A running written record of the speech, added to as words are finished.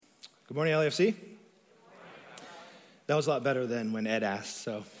Good morning, LAFC. That was a lot better than when Ed asked,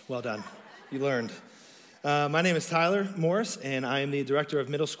 so well done. You learned. My name is Tyler Morris, and I am the Director of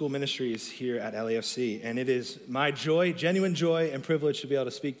Middle School Ministries here at LAFC. And it is my joy, genuine joy, and privilege to be able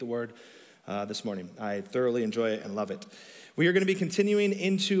to speak the word this morning. I thoroughly enjoy it and love it. We are going to be continuing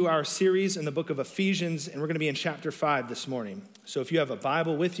into our series in the book of Ephesians, and we're going to be in chapter 5 this morning. So if you have a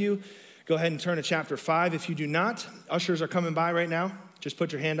Bible with you, go ahead and turn to chapter 5. If you do not, ushers are coming by right now. Just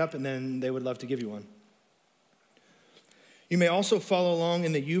put your hand up, and then they would love to give you one. You may also follow along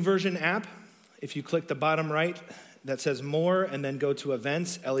in the YouVersion app. If you click the bottom right that says More and then go to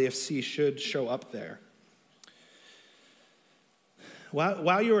Events, LAFC should show up there.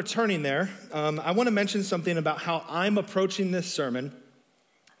 While you are turning there, I want to mention something about how I'm approaching this sermon,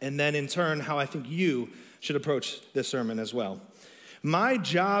 and then in turn, how I think you should approach this sermon as well. My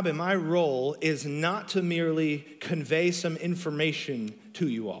job and my role is not to merely convey some information to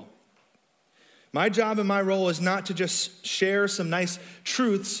you all. My job and my role is not to just share some nice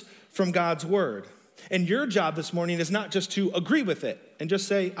truths from God's word. And your job this morning is not just to agree with it and just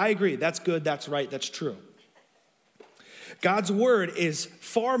say, I agree, that's good, that's right, that's true. God's word is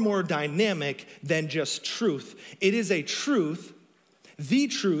far more dynamic than just truth. It is a truth, the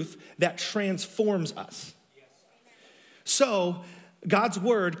truth that transforms us. So, God's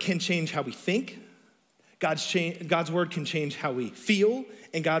word can change how we think, God's word can change how we feel,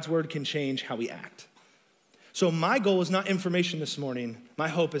 and God's word can change how we act. So my goal is not information this morning. My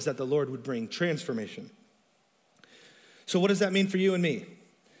hope is that the Lord would bring transformation. So what does that mean for you and me?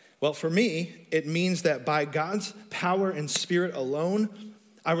 Well, for me, it means that by God's power and spirit alone,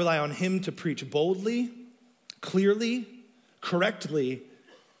 I rely on him to preach boldly, clearly, correctly,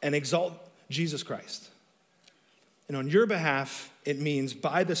 and exalt Jesus Christ. And on your behalf, it means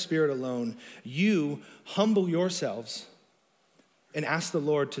by the Spirit alone, you humble yourselves and ask the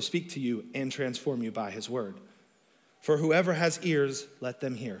Lord to speak to you and transform you by his word. For whoever has ears, let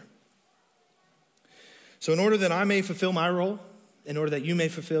them hear. So in order that I may fulfill my role, in order that you may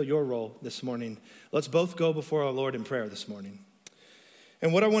fulfill your role this morning, let's both go before our Lord in prayer this morning.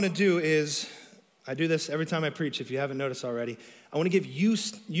 And what I want to do is, I do this every time I preach, if you haven't noticed already, I want to give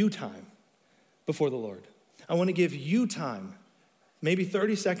you time before the Lord. I want to give you time, maybe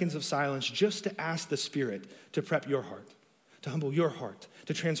 30 seconds of silence, just to ask the Spirit to prep your heart, to humble your heart,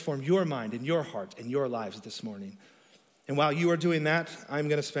 to transform your mind and your heart and your lives this morning. And while you are doing that, I'm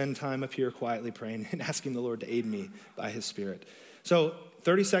going to spend time up here quietly praying and asking the Lord to aid me by his Spirit. So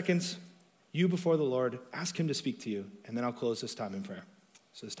 30 seconds, you before the Lord, ask him to speak to you, and then I'll close this time in prayer.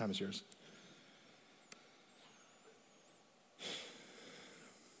 So this time is yours.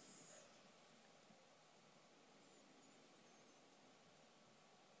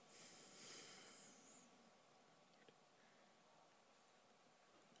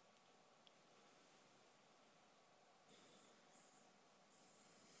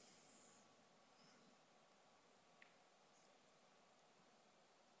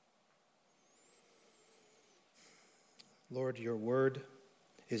 Lord, your word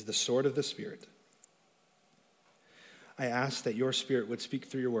is the sword of the Spirit. I ask that your Spirit would speak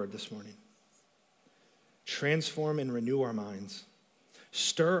through your word this morning. Transform and renew our minds.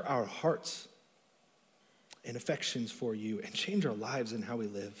 Stir our hearts and affections for you and change our lives and how we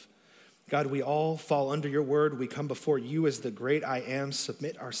live. God, we all fall under your word. We come before you as the great I am,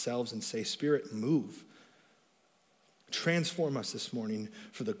 submit ourselves and say, Spirit, move. Transform us this morning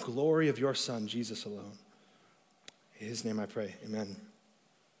for the glory of your Son, Jesus alone. In his name I pray, amen.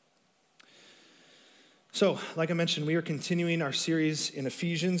 So, like I mentioned, we are continuing our series in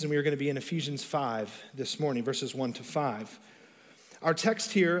Ephesians, and we are going to be in Ephesians 5 this morning, verses 1 to 5. Our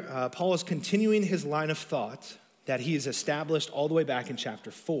text here, Paul is continuing his line of thought that he has established all the way back in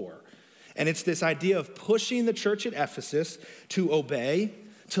chapter 4. And it's this idea of pushing the church at Ephesus to obey,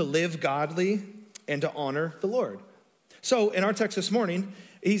 to live godly, and to honor the Lord. So, in our text this morning,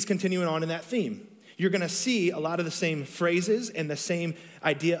 he's continuing on in that theme. You're going to see a lot of the same phrases and the same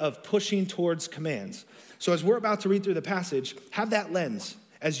idea of pushing towards commands. So as we're about to read through the passage, have that lens.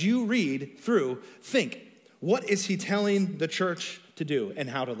 As you read through, think, what is he telling the church to do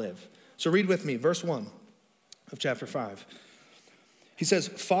and how to live? So read with me, verse 1 of chapter 5. He says,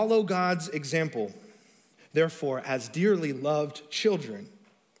 follow God's example, therefore, as dearly loved children.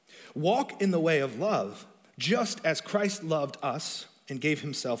 Walk in the way of love, just as Christ loved us and gave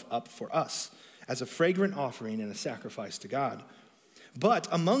himself up for us, as a fragrant offering and a sacrifice to God. But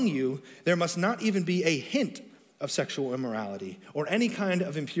among you, there must not even be a hint of sexual immorality or any kind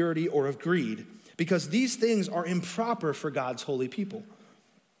of impurity or of greed, because these things are improper for God's holy people.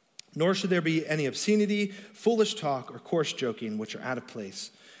 Nor should there be any obscenity, foolish talk, or coarse joking, which are out of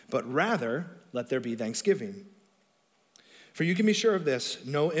place. but rather let there be thanksgiving. For you can be sure of this,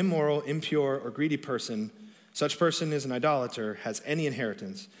 no immoral, impure, or greedy person, such person is an idolater, has any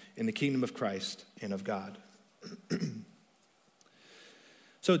inheritance in the kingdom of Christ and of God.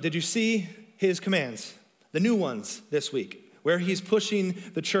 So did you see his commands, the new ones this week, where he's pushing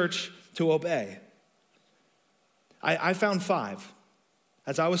the church to obey? I found 5.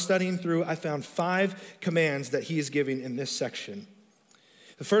 As I was studying through, I found 5 commands that he is giving in this section.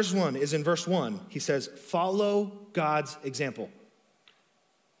 The first one is in verse 1. He says, follow God's example.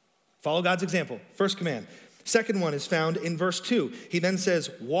 Follow God's example. First command. Second one is found in verse 2. He then says,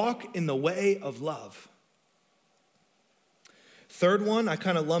 walk in the way of love. Third one, I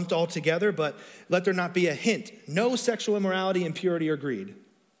kind of lumped all together, but let there not be a hint. No sexual immorality, impurity, or greed.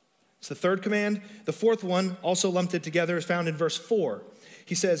 It's the third command. The fourth one, also lumped it together, is found in verse 4.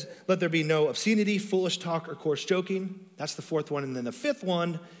 He says, let there be no obscenity, foolish talk, or coarse joking. That's the fourth one. And then the fifth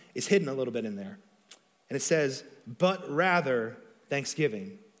one is hidden a little bit in there. And it says, but rather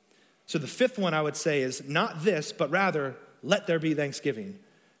thanksgiving. So the fifth one I would say is not this, but rather let there be thanksgiving.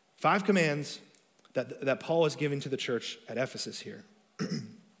 5 commands that Paul is giving to the church at Ephesus here.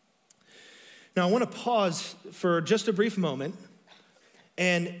 Now I want to pause for just a brief moment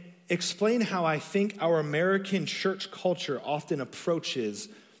and explain how I think our American church culture often approaches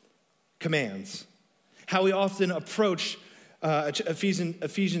commands. How we often approach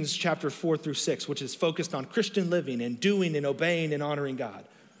Ephesians chapter 4 through 6, which is focused on Christian living and doing and obeying and honoring God.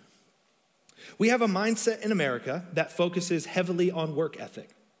 We have a mindset in America that focuses heavily on work ethic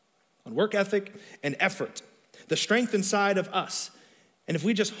and effort, the strength inside of us. And if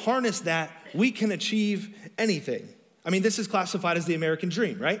we just harness that, we can achieve anything. I mean, this is classified as the American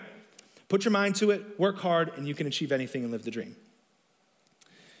dream, right? Put your mind to it, work hard, and you can achieve anything and live the dream.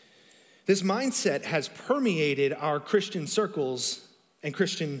 This mindset has permeated our Christian circles and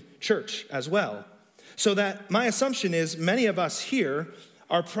Christian church as well. So that my assumption is many of us here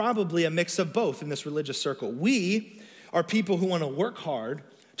are probably a mix of both in this religious circle. We are people who want to work hard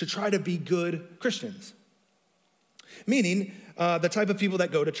to try to be good Christians. Meaning the type of people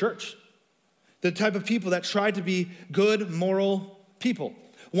that go to church. The type of people that try to be good, moral people.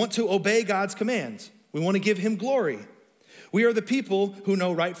 Want to obey God's commands. We want to give him glory. We are the people who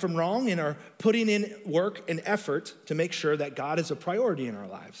know right from wrong and are putting in work and effort to make sure that God is a priority in our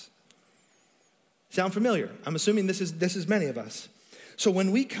lives. Sound familiar? I'm assuming this is many of us. So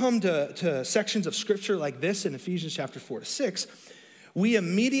when we come to sections of scripture like this in Ephesians chapter 4 to 6, we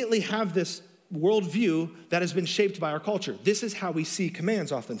immediately have this worldview that has been shaped by our culture. This is how we see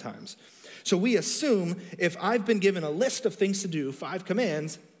commands oftentimes. So we assume if I've been given a list of things to do, 5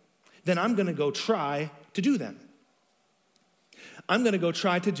 commands, then I'm going to go try to do them. I'm going to go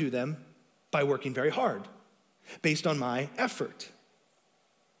try to do them by working very hard, based on my effort.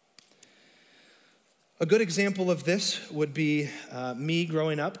 A good example of this would be me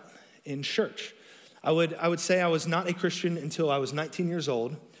growing up in church. I would say I was not a Christian until I was 19 years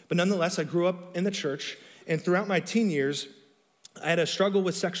old, but nonetheless, I grew up in the church, and throughout my teen years, I had a struggle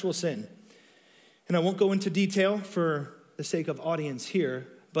with sexual sin. And I won't go into detail for the sake of audience here,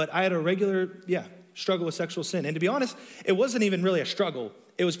 but I had a regular, struggle with sexual sin. And to be honest, it wasn't even really a struggle.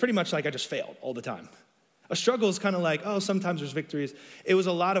 It was pretty much like I just failed all the time. A struggle is kind of like, sometimes there's victories. It was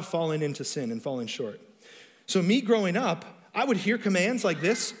a lot of falling into sin and falling short. So me growing up, I would hear commands like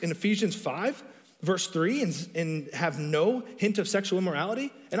this in Ephesians 5, verse 3, and have no hint of sexual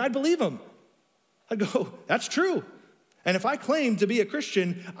immorality, and I'd believe them. I'd go, that's true. And if I claim to be a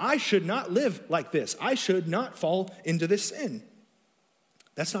Christian, I should not live like this. I should not fall into this sin.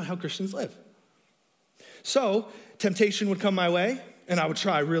 That's not how Christians live. So temptation would come my way, and I would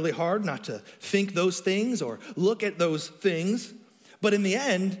try really hard not to think those things or look at those things. But in the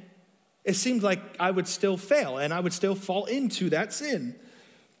end, it seemed like I would still fail, and I would still fall into that sin.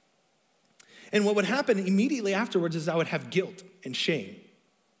 And what would happen immediately afterwards is I would have guilt and shame.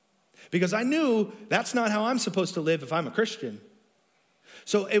 Because I knew that's not how I'm supposed to live if I'm a Christian.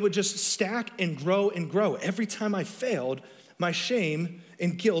 So it would just stack and grow and grow. Every time I failed, my shame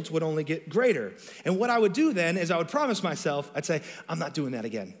and guilt would only get greater. And what I would do then is I would promise myself, I'd say, I'm not doing that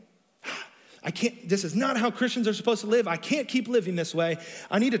again. This is not how Christians are supposed to live. I can't keep living this way.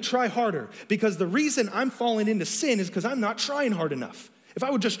 I need to try harder, because the reason I'm falling into sin is because I'm not trying hard enough. If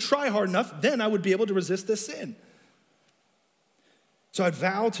I would just try hard enough, then I would be able to resist this sin. So I'd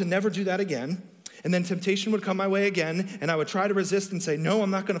vow to never do that again. And then temptation would come my way again, and I would try to resist and say, no,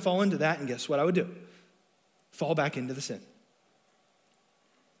 I'm not going to fall into that. And guess what I would do? Fall back into the sin.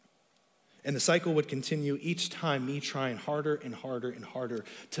 And the cycle would continue each time, me trying harder and harder and harder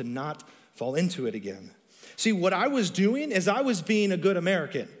to not fall into it again. See, what I was doing is I was being a good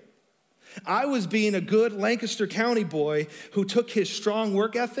American. I was being a good Lancaster County boy who took his strong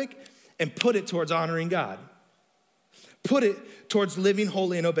work ethic and put it towards honoring God. Put it towards living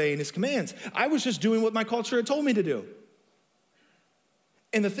holy and obeying his commands. I was just doing what my culture had told me to do.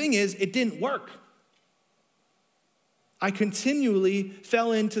 And the thing is, it didn't work. I continually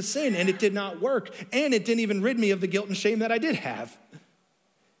fell into sin, and it did not work. And it didn't even rid me of the guilt and shame that I did have.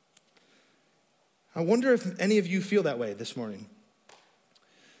 I wonder if any of you feel that way this morning.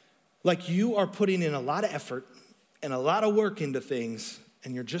 Like you are putting in a lot of effort and a lot of work into things,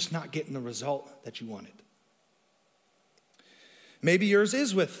 and you're just not getting the result that you wanted. Maybe yours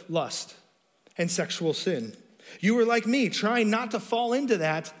is with lust and sexual sin. You were like me, trying not to fall into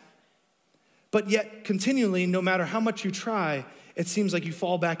that, but yet continually, no matter how much you try, it seems like you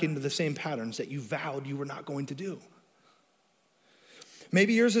fall back into the same patterns that you vowed you were not going to do.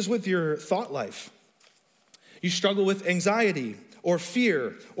 Maybe yours is with your thought life. You struggle with anxiety or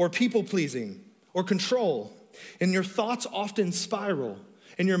fear or people-pleasing or control, and your thoughts often spiral,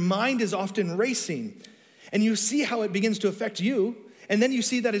 and your mind is often racing, and you see how it begins to affect you, and then you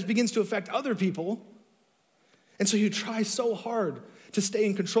see that it begins to affect other people, and so you try so hard to stay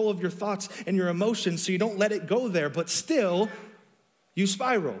in control of your thoughts and your emotions so you don't let it go there, but still you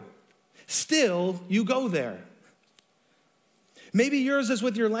spiral. Still you go there. Maybe yours is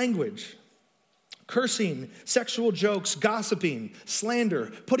with your language. Cursing, sexual jokes, gossiping,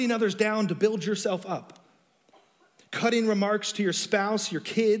 slander, putting others down to build yourself up. Cutting remarks to your spouse, your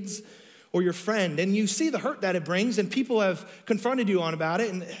kids, or your friend. And you see the hurt that it brings, and people have confronted you on about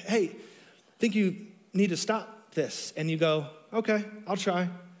it, and hey, I think you need to stop this. And you go, okay, I'll try.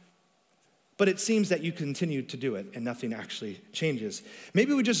 But it seems that you continue to do it and nothing actually changes.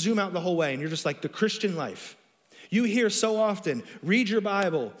 Maybe we just zoom out the whole way and you're just like the Christian life. You hear so often, read your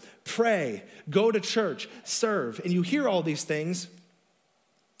Bible, pray, go to church, serve, and you hear all these things.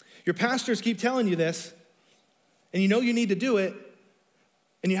 Your pastors keep telling you this, and you know you need to do it,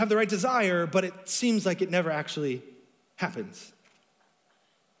 and you have the right desire, but it seems like it never actually happens.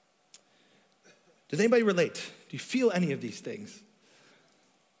 Does anybody relate? Do you feel any of these things?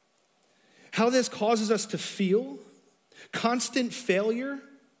 How this causes us to feel constant failure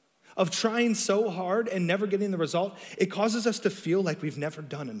of trying so hard and never getting the result, it causes us to feel like we've never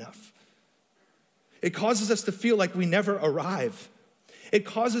done enough. It causes us to feel like we never arrive. It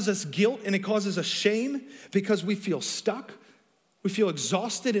causes us guilt and it causes us shame because we feel stuck. We feel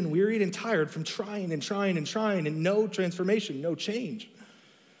exhausted and wearied and tired from trying and trying and trying and no transformation, no change.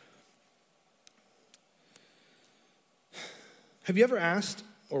 Have you ever asked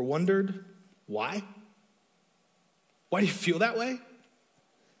or wondered why? Why do you feel that way?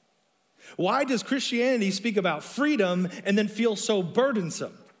 Why does Christianity speak about freedom and then feel so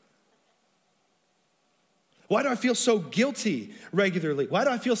burdensome? Why do I feel so guilty regularly? Why do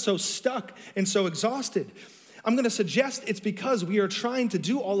I feel so stuck and so exhausted? I'm going to suggest it's because we are trying to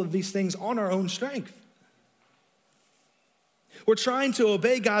do all of these things on our own strength. We're trying to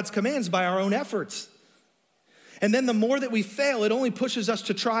obey God's commands by our own efforts. And then the more that we fail, it only pushes us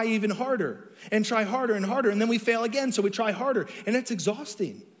to try even harder and try harder and harder. And then we fail again, so we try harder. And it's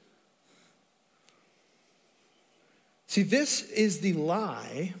exhausting. See, this is the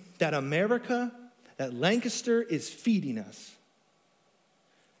lie that America, that Lancaster is feeding us.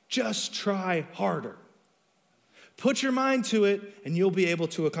 Just try harder. Put your mind to it, and you'll be able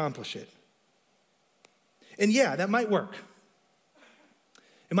to accomplish it. And yeah, that might work.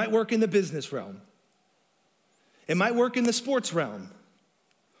 It might work in the business realm. It might work in the sports realm.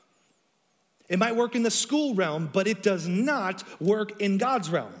 It might work in the school realm, but it does not work in God's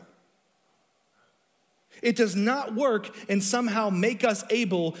realm. It does not work and somehow make us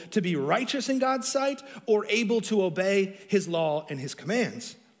able to be righteous in God's sight or able to obey his law and his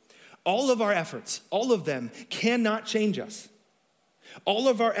commands. All of our efforts, all of them, cannot change us. All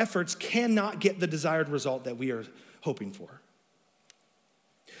of our efforts cannot get the desired result that we are hoping for.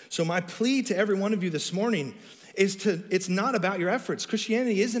 So my plea to every one of you this morning is it's not about your efforts.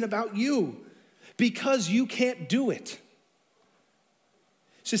 Christianity isn't about you because you can't do it.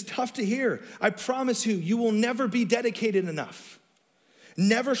 It's just tough to hear. I promise you, you will never be dedicated enough,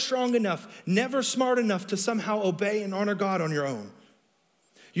 never strong enough, never smart enough to somehow obey and honor God on your own.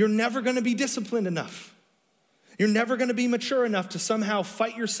 You're never going to be disciplined enough. You're never going to be mature enough to somehow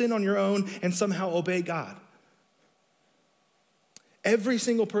fight your sin on your own and somehow obey God. Every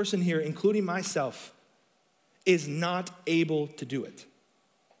single person here, including myself, is not able to do it.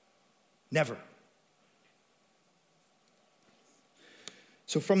 Never.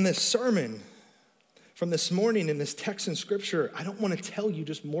 So from this sermon, from this morning in this text in scripture, I don't want to tell you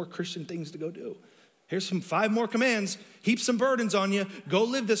just more Christian things to go do. Here's 5 more commands. Heap some burdens on you. Go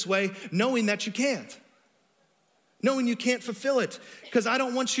live this way, knowing that you can't. Knowing you can't fulfill it. Because I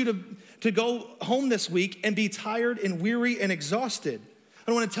don't want you to go home this week and be tired and weary and exhausted. I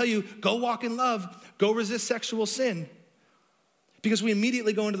don't want to tell you, go walk in love, go resist sexual sin. Because we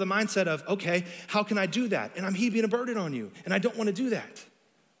immediately go into the mindset of, okay, how can I do that? And I'm heaping a burden on you, and I don't want to do that.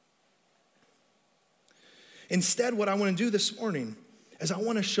 Instead, what I want to do this morning is I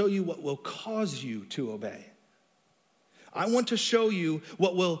want to show you what will cause you to obey. I want to show you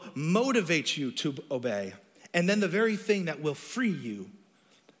what will motivate you to obey, and then the very thing that will free you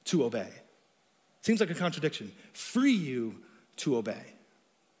to obey. Seems like a contradiction. Free you to obey.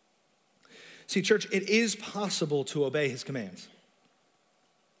 See, church, it is possible to obey his commands.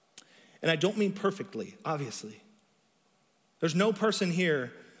 And I don't mean perfectly, obviously. There's no person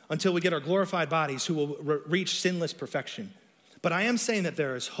here until we get our glorified bodies who will reach sinless perfection. But I am saying that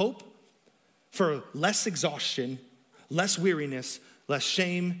there is hope for less exhaustion, less weariness, less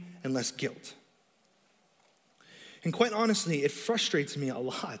shame, and less guilt. And quite honestly, it frustrates me a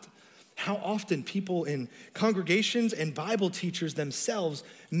lot how often people in congregations and Bible teachers themselves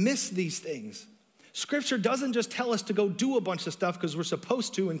miss these things. Scripture doesn't just tell us to go do a bunch of stuff because we're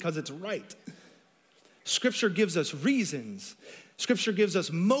supposed to and because it's right. Scripture gives us reasons. Scripture gives us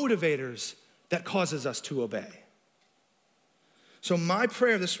motivators that causes us to obey. So my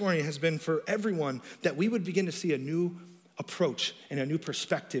prayer this morning has been for everyone that we would begin to see a new approach and a new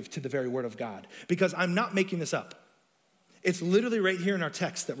perspective to the very word of God. Because I'm not making this up. It's literally right here in our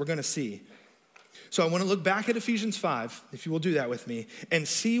text that we're going to see. So I want to look back at Ephesians 5, if you will do that with me, and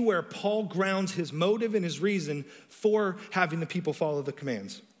see where Paul grounds his motive and his reason for having the people follow the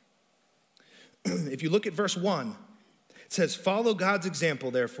commands. If you look at verse 1, it says, "Follow God's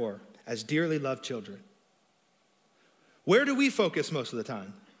example, therefore, as dearly loved children." Where do we focus most of the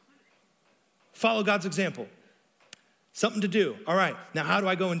time? Follow God's example. Something to do. All right, now how do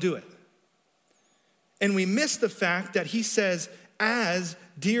I go and do it? And we miss the fact that he says, as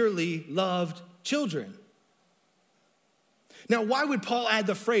dearly loved children. Now, why would Paul add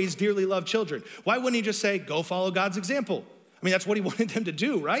the phrase dearly loved children? Why wouldn't he just say, go follow God's example? I mean, that's what he wanted them to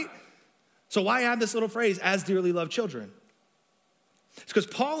do, right? So why add this little phrase, as dearly loved children? It's because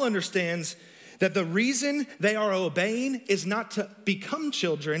Paul understands that the reason they are obeying is not to become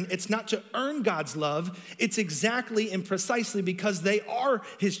children. It's not to earn God's love. It's exactly and precisely because they are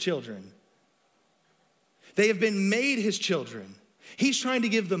his children. They have been made his children. He's trying to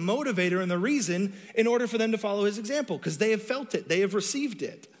give the motivator and the reason in order for them to follow his example because they have felt it. They have received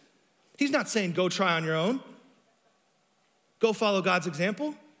it. He's not saying go try on your own. Go follow God's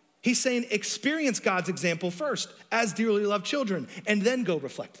example. He's saying experience God's example first as dearly loved children and then go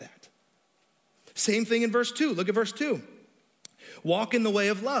reflect that. Same thing in verse 2. Look at verse 2. Walk in the way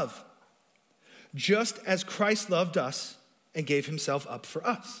of love, just as Christ loved us and gave himself up for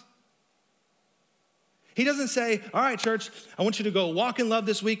us. He doesn't say, all right, church, I want you to go walk in love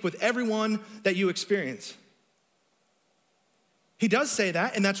this week with everyone that you experience. He does say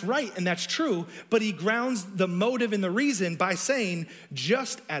that, and that's right, and that's true, but he grounds the motive and the reason by saying,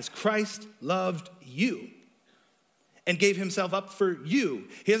 just as Christ loved you and gave himself up for you.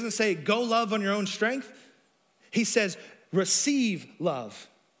 He doesn't say, go love on your own strength. He says, receive love.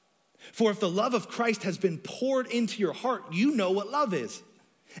 For if the love of Christ has been poured into your heart, you know what love is.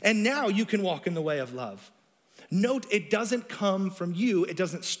 And now you can walk in the way of love. Note, it doesn't come from you. It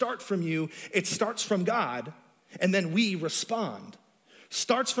doesn't start from you. It starts from God, and then we respond.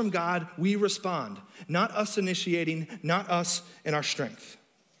 Starts from God, we respond. Not us initiating, not us in our strength.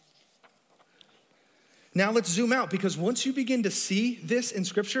 Now let's zoom out, because once you begin to see this in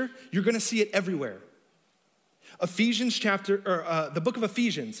Scripture, you're going to see it everywhere. The book of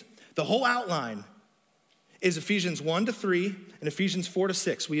Ephesians, the whole outline is Ephesians 1-3 and Ephesians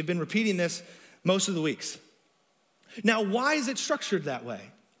 4-6. We have been repeating this most of the weeks. Now, why is it structured that way?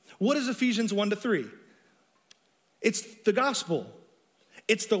 What is Ephesians 1-3? It's the gospel.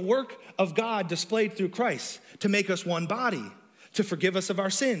 It's the work of God displayed through Christ to make us one body, to forgive us of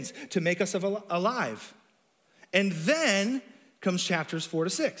our sins, to make us alive. And then comes chapters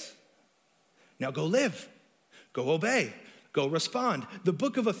 4-6. Now go live, go obey, go respond. The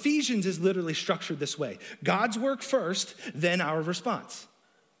book of Ephesians is literally structured this way. God's work first, then our response.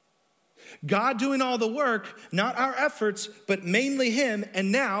 God doing all the work, not our efforts, but mainly him,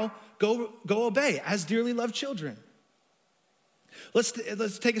 and now go obey as dearly loved children. Let's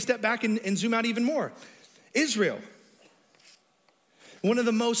take a step back and zoom out even more. Israel. One of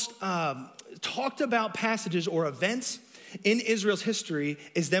the most talked about passages or events in Israel's history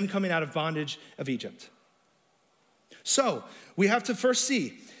is them coming out of bondage of Egypt. So we have to first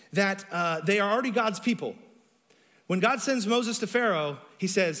see that they are already God's people. When God sends Moses to Pharaoh, he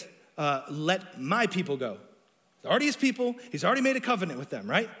says, let my people go. It's already his people. He's already made a covenant with them,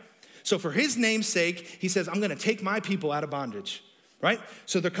 right? So for his name's sake, he says, I'm going to take my people out of bondage, right?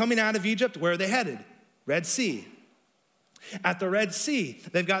 So they're coming out of Egypt. Where are they headed? Red Sea. At the Red Sea,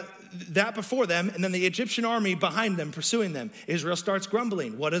 they've got that before them, and then the Egyptian army behind them, pursuing them. Israel starts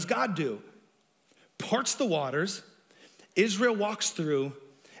grumbling. What does God do? Parts the waters. Israel walks through,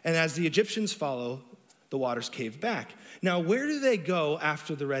 and as the Egyptians follow, the waters cave back. Now, where do they go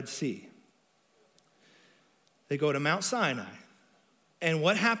after the Red Sea? They go to Mount Sinai. And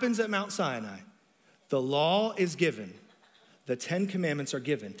what happens at Mount Sinai? The law is given. The 10 Commandments are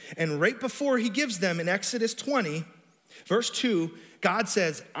given. And right before he gives them in Exodus 20, verse 2, God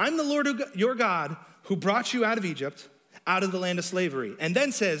says, I'm the Lord your God who brought you out of Egypt, out of the land of slavery. And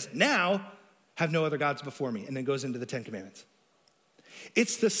then says, now have no other gods before me. And then goes into the 10 Commandments.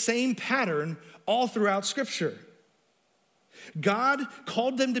 It's the same pattern all throughout Scripture. God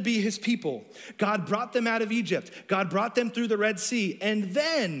called them to be his people. God brought them out of Egypt. God brought them through the Red Sea, and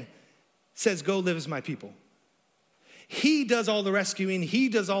then says, go live as my people. He does all the rescuing. He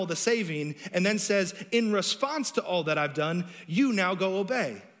does all the saving, and then says, in response to all that I've done, you now go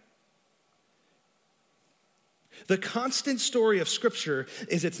obey. The constant story of Scripture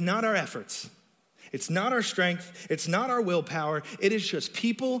is it's not our efforts. It's not our strength. It's not our willpower. It is just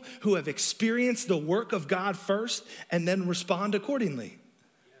people who have experienced the work of God first and then respond accordingly.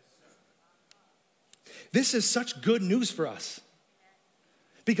 This is such good news for us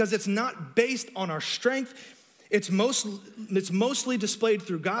because it's not based on our strength. It's mostly displayed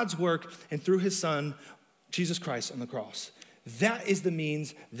through God's work and through his Son, Jesus Christ, on the cross. That is the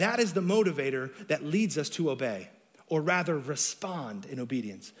means, that is the motivator that leads us to obey. Or rather, respond in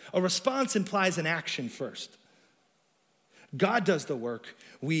obedience. A response implies an action first. God does the work,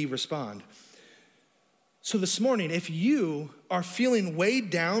 we respond. So this morning, if you are feeling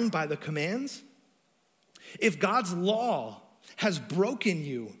weighed down by the commands, if God's law has broken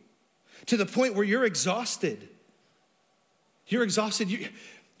you to the point where you're exhausted, you're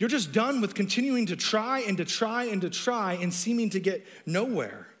just done with continuing to try and to try and to try and seeming to get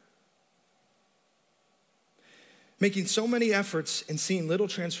nowhere. Making so many efforts and seeing little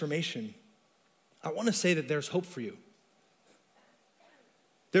transformation, I want to say that there's hope for you.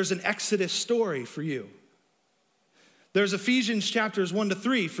 There's an Exodus story for you. There's Ephesians chapters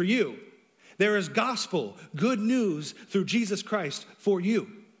 1-3 for you. There is gospel, good news through Jesus Christ for you.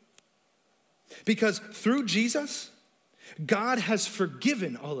 Because through Jesus, God has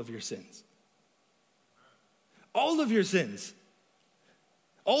forgiven all of your sins. All of your sins.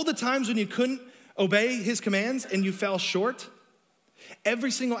 All the times when you couldn't obey his commands and you fell short, every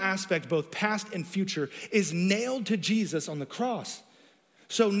single aspect, both past and future, is nailed to Jesus on the cross.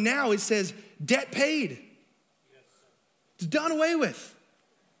 So now it says, debt paid. It's done away with.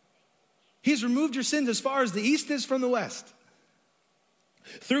 He's removed your sins as far as the east is from the west.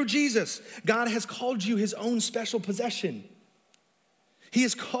 Through Jesus, God has called you his own special possession. He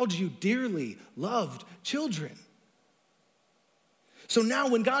has called you dearly loved children. So now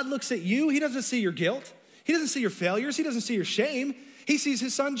when God looks at you, he doesn't see your guilt. He doesn't see your failures. He doesn't see your shame. He sees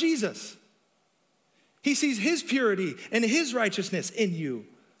his son, Jesus. He sees his purity and his righteousness in you.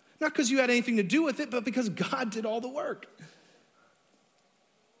 Not because you had anything to do with it, but because God did all the work.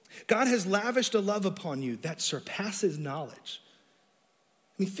 God has lavished a love upon you that surpasses knowledge.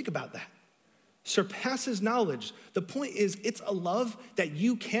 I mean, think about that. Surpasses knowledge. The point is, it's a love that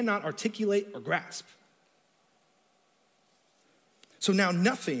you cannot articulate or grasp. So now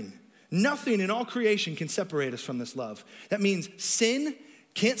nothing in all creation can separate us from this love. That means sin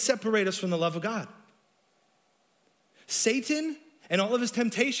can't separate us from the love of God. Satan and all of his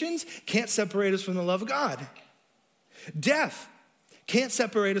temptations can't separate us from the love of God. Death can't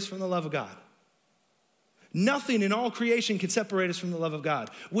separate us from the love of God. Nothing in all creation can separate us from the love of God,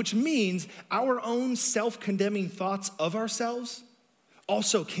 which means our own self-condemning thoughts of ourselves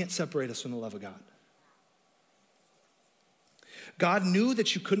also can't separate us from the love of God. God knew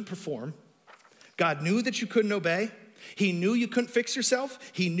that you couldn't perform. God knew that you couldn't obey. He knew you couldn't fix yourself.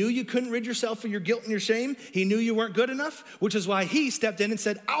 He knew you couldn't rid yourself of your guilt and your shame. He knew you weren't good enough, which is why he stepped in and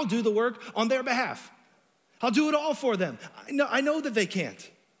said, I'll do the work on their behalf. I'll do it all for them. I know that they can't.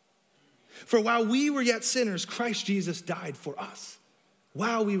 For while we were yet sinners, Christ Jesus died for us.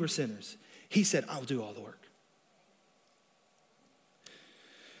 While we were sinners, he said, I'll do all the work.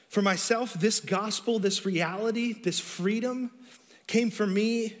 For myself, this gospel, this reality, this freedom came for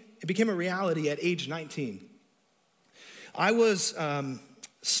me, it became a reality at age 19. I was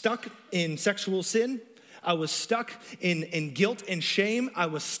stuck in sexual sin. I was stuck in guilt and shame. I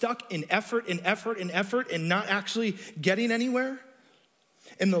was stuck in effort and not actually getting anywhere.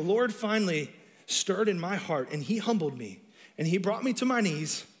 And the Lord finally stirred in my heart, and he humbled me, and he brought me to my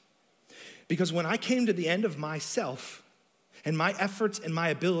knees, because when I came to the end of myself and my efforts and my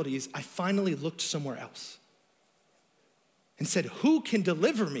abilities, I finally looked somewhere else and said, who can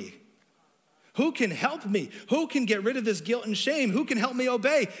deliver me? Who can help me? Who can get rid of this guilt and shame? Who can help me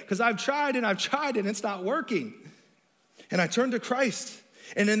obey? Because I've tried and it's not working. And I turned to Christ.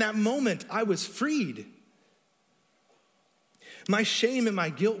 And in that moment, I was freed. My shame and my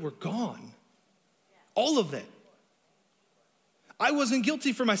guilt were gone. All of it. I wasn't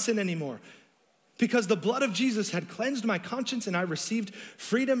guilty for my sin anymore because the blood of Jesus had cleansed my conscience, and I received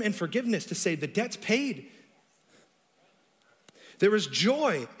freedom and forgiveness to say the debt's paid. There was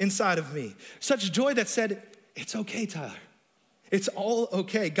joy inside of me, such joy that said, it's okay, Tyler. It's all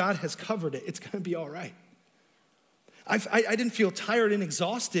okay. God has covered it. It's going to be all right. I didn't feel tired and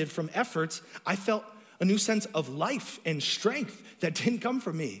exhausted from efforts. I felt a new sense of life and strength that didn't come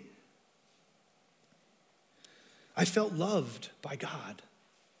from me. I felt loved by God.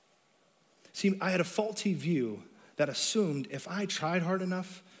 See, I had a faulty view that assumed if I tried hard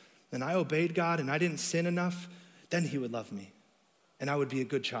enough and I obeyed God and I didn't sin enough, then he would love me and I would be a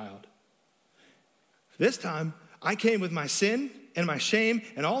good child. This time, I came with my sin and my shame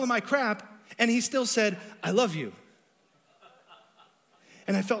and all of my crap, and he still said, I love you.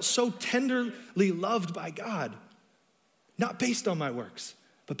 And I felt so tenderly loved by God, not based on my works,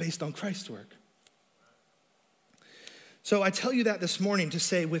 but based on Christ's work. So I tell you that this morning to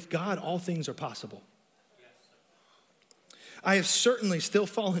say, with God, all things are possible. I have certainly still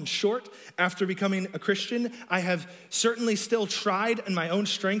fallen short after becoming a Christian. I have certainly still tried in my own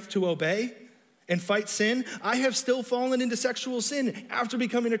strength to obey and fight sin. I have still fallen into sexual sin after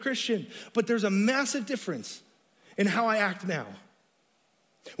becoming a Christian. But there's a massive difference in how I act now.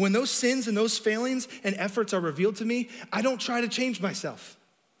 When those sins and those failings and efforts are revealed to me, I don't try to change myself.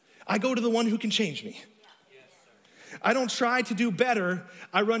 I go to the one who can change me. I don't try to do better.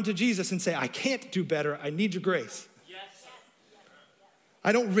 I run to Jesus and say, I can't do better. I need your grace.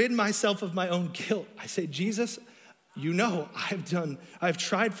 I don't rid myself of my own guilt. I say, Jesus, you know I've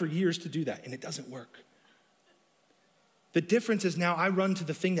tried for years to do that, and it doesn't work. The difference is now I run to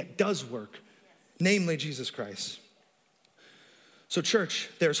the thing that does work, namely Jesus Christ. So church,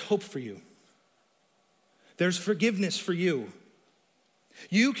 there's hope for you. There's forgiveness for you.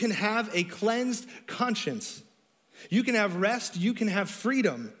 You can have a cleansed conscience. You can have rest. You can have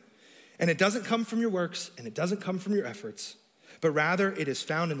freedom. And it doesn't come from your works, and it doesn't come from your efforts, but rather it is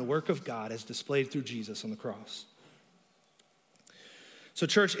found in the work of God as displayed through Jesus on the cross. So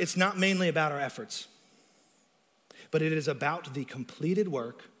church, it's not mainly about our efforts, but it is about the completed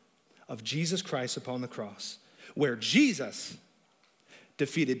work of Jesus Christ upon the cross, where Jesus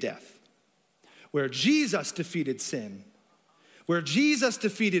defeated death, where Jesus defeated sin, where Jesus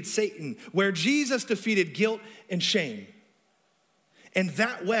defeated Satan, where Jesus defeated guilt and shame. And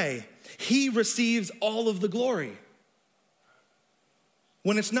that way, he receives all of the glory.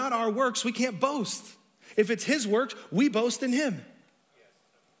 When it's not our works, we can't boast. If it's his works, we boast in him.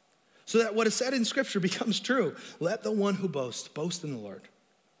 So that what is said in Scripture becomes true. Let the one who boasts boast in the Lord.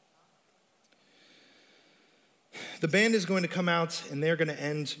 The band is going to come out, and they're going to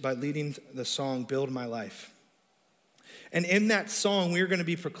end by leading the song, Build My Life. And in that song, we're going to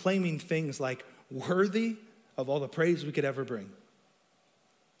be proclaiming things like, worthy of all the praise we could ever bring.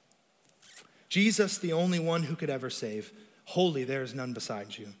 Jesus, the only one who could ever save. Holy, there is none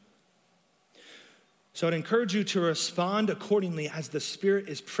beside you. So I'd encourage you to respond accordingly as the Spirit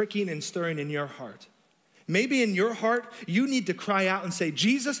is pricking and stirring in your heart. Maybe in your heart, you need to cry out and say,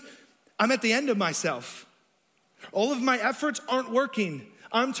 Jesus, I'm at the end of myself. All of my efforts aren't working.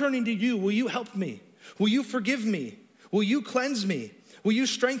 I'm turning to you. Will you help me? Will you forgive me? Will you cleanse me? Will you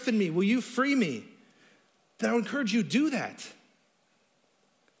strengthen me? Will you free me? Then I would encourage you to do that.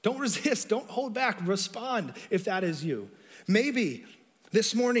 Don't resist. Don't hold back. Respond if that is you. Maybe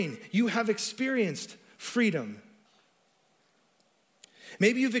this morning you have experienced freedom.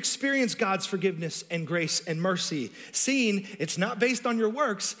 Maybe you've experienced God's forgiveness and grace and mercy, seeing it's not based on your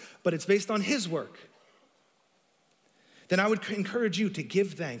works, but it's based on his work. Then I would encourage you to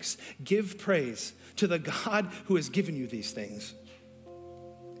give thanks, give praise to the God who has given you these things.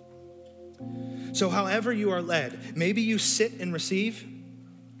 So however you are led, maybe you sit and receive,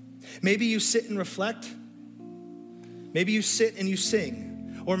 maybe you sit and reflect, maybe you sit and you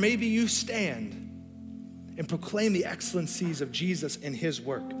sing, or maybe you stand and proclaim the excellencies of Jesus and his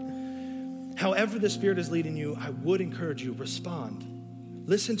work. However the Spirit is leading you, I would encourage you, respond.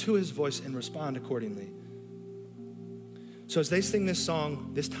 Listen to his voice and respond accordingly. So as they sing this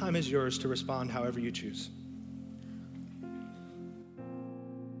song, this time is yours to respond however you choose.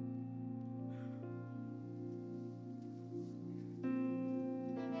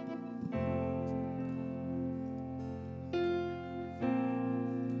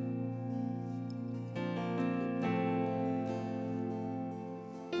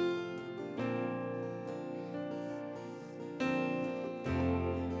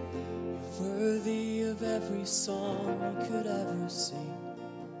 Worthy of every song we could ever sing,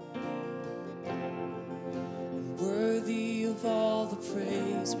 and worthy of all the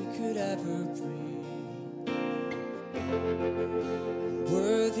praise we could ever bring, and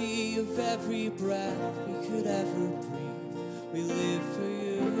worthy of every breath we could ever breathe. We live for you.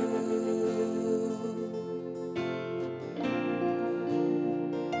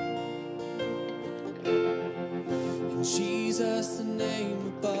 And Jesus, the name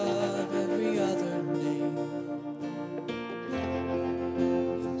above every other name.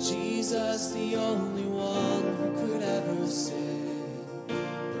 And Jesus, the only one who could ever save.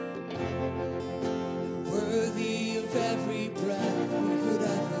 And worthy of every breath we could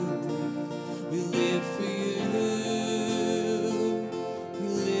ever breathe. We live for you. We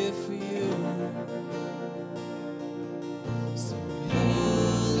live for you. So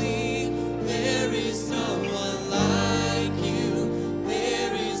holy, there is no one like you.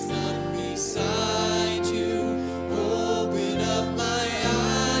 There is none beside you. Open up my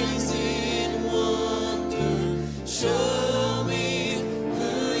eyes in wonder. Show me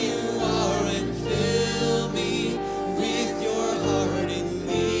who you are and fill me with your heart and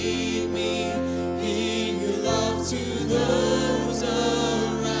lead me in your love to those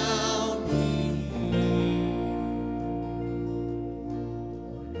around me.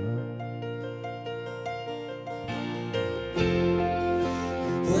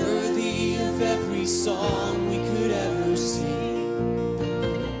 Worthy of every song we could ever sing,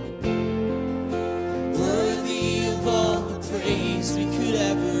 worthy of all the praise we could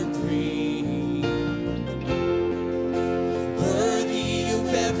ever bring, worthy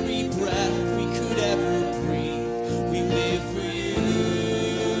of every breath we could ever breathe. We live for you.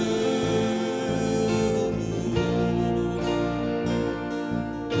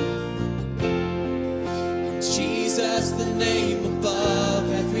 And Jesus, the name above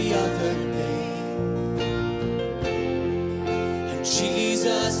every other name. And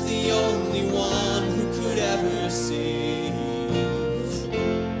Jesus, the only one who could ever save.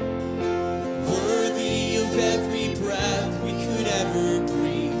 Worthy of every breath we could ever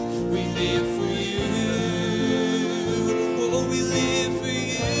breathe. We live for you. Oh, we live for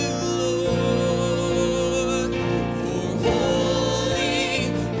you, Lord. For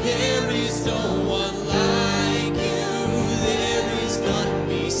holy, there is no one like you. There is none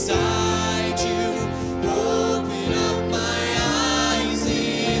beside you. Open up my eyes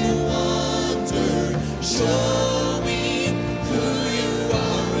in wonder. Show me who you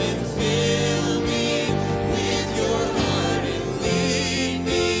are and fill me with your heart and lead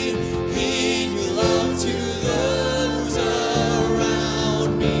me in your love to those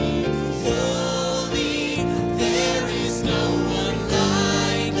around me. Holy, there is no one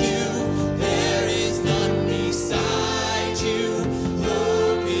like you. There is none beside you.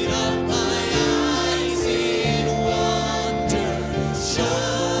 Open up my eyes in wonder.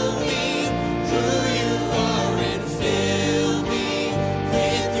 Show me who you are and fill me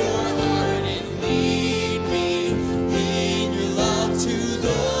with your heart and lead me in your love to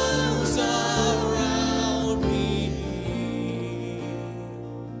those around me.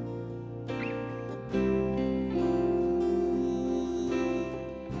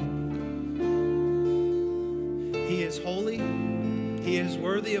 He is holy. He is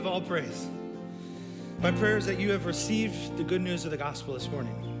worthy of all praise. My prayer is that you have received the good news of the gospel this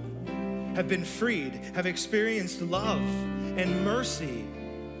morning, have been freed, have experienced love and mercy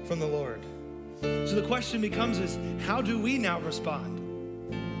from the Lord. So the question becomes is, how do we now respond?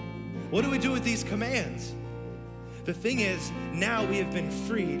 What do we do with these commands? The thing is, now we have been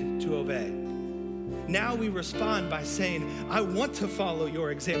freed to obey. Now we respond by saying, I want to follow your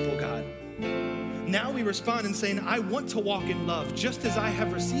example, God. Now we respond in saying, I want to walk in love just as I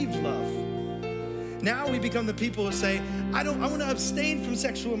have received love. Now we become the people who say, I want to abstain from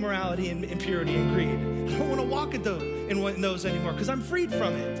sexual immorality and impurity and greed. I don't want to walk in those anymore because I'm freed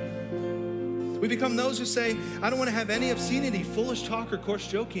from it. We become those who say, I don't want to have any obscenity, foolish talk, or coarse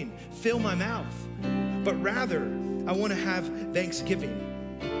joking fill my mouth, but rather I want to have thanksgiving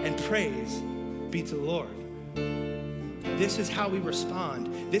and praise be to the Lord. This is how we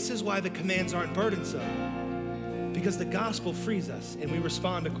respond. This is why the commands aren't burdensome, because the gospel frees us and we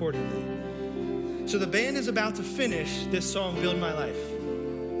respond accordingly. So the band is about to finish this song, Build My Life.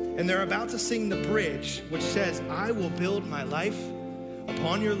 And they're about to sing the bridge, which says, I will build my life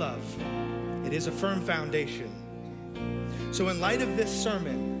upon your love. It is a firm foundation. So in light of this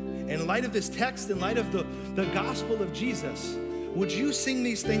sermon, in light of this text, in light of the gospel of Jesus, would you sing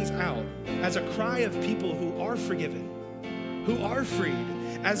these things out as a cry of people who are forgiven, who are freed,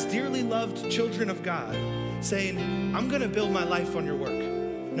 as dearly loved children of God, saying, I'm gonna build my life on your work.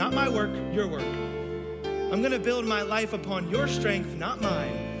 Not my work, your work. I'm gonna build my life upon your strength, not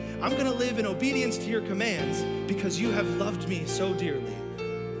mine. I'm gonna live in obedience to your commands because you have loved me so dearly.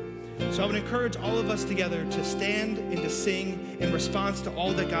 So I would encourage all of us together to stand and to sing in response to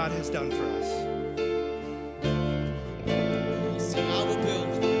all that God has done for us. Sing, I will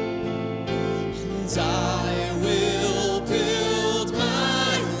build, and I will build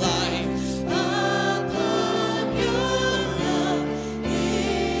my life upon your love.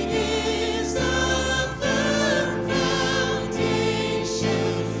 It is the firm foundation.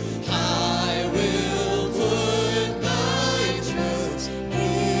 I will put my trust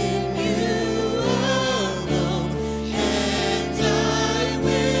in you alone, and I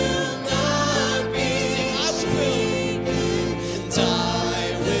will not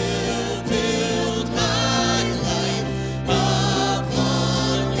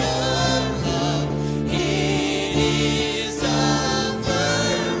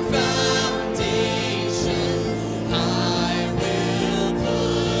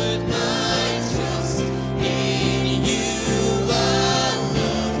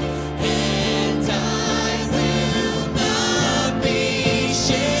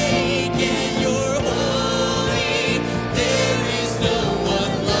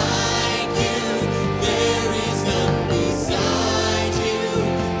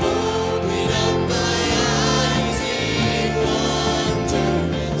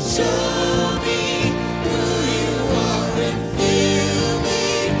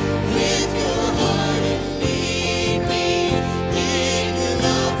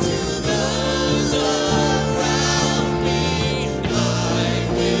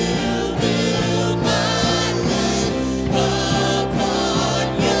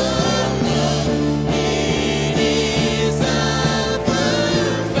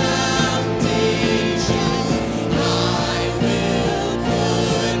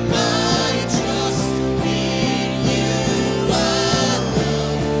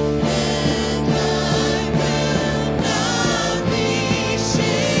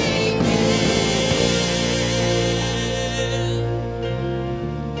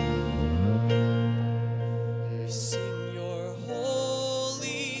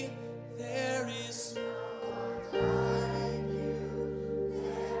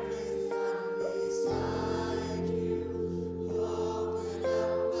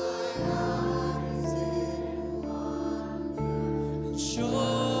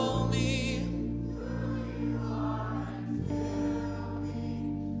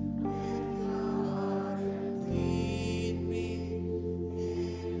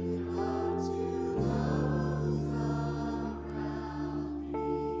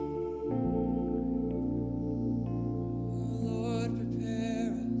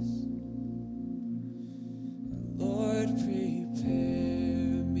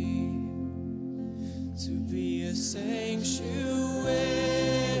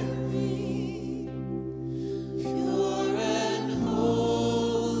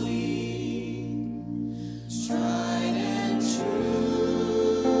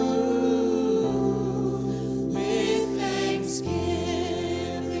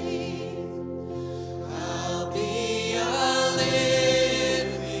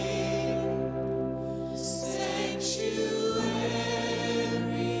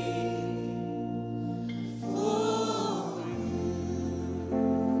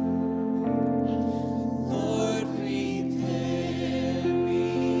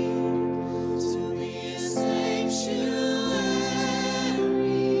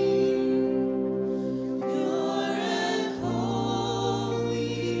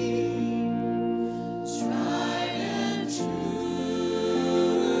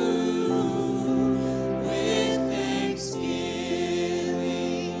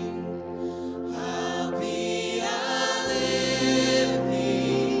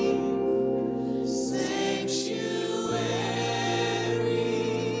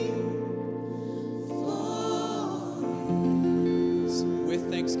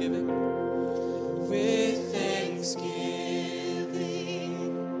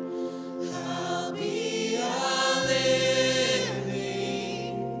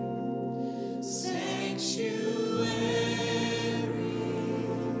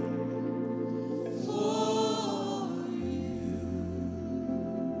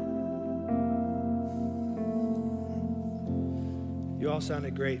all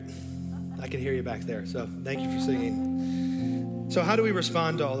sounded great. I could hear you back there, so thank you for singing. So how do we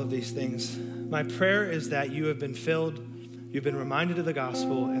respond to all of these things? My prayer is that you have been filled, you've been reminded of the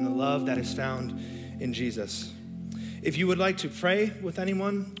gospel and the love that is found in Jesus. If you would like to pray with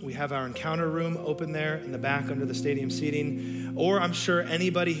anyone, we have our encounter room open there in the back under the stadium seating, or I'm sure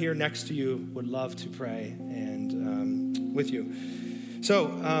anybody here next to you would love to pray and with you.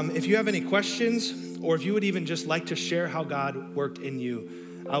 So if you have any questions, or if you would even just like to share how God worked in you,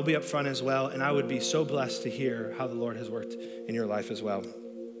 I'll be up front as well, and I would be so blessed to hear how the Lord has worked in your life as well.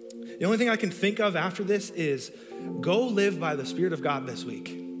 The only thing I can think of after this is go live by the Spirit of God this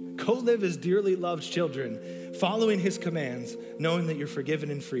week. Go live as dearly loved children, following his commands, knowing that you're forgiven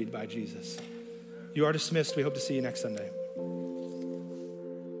and freed by Jesus. You are dismissed. We hope to see you next Sunday.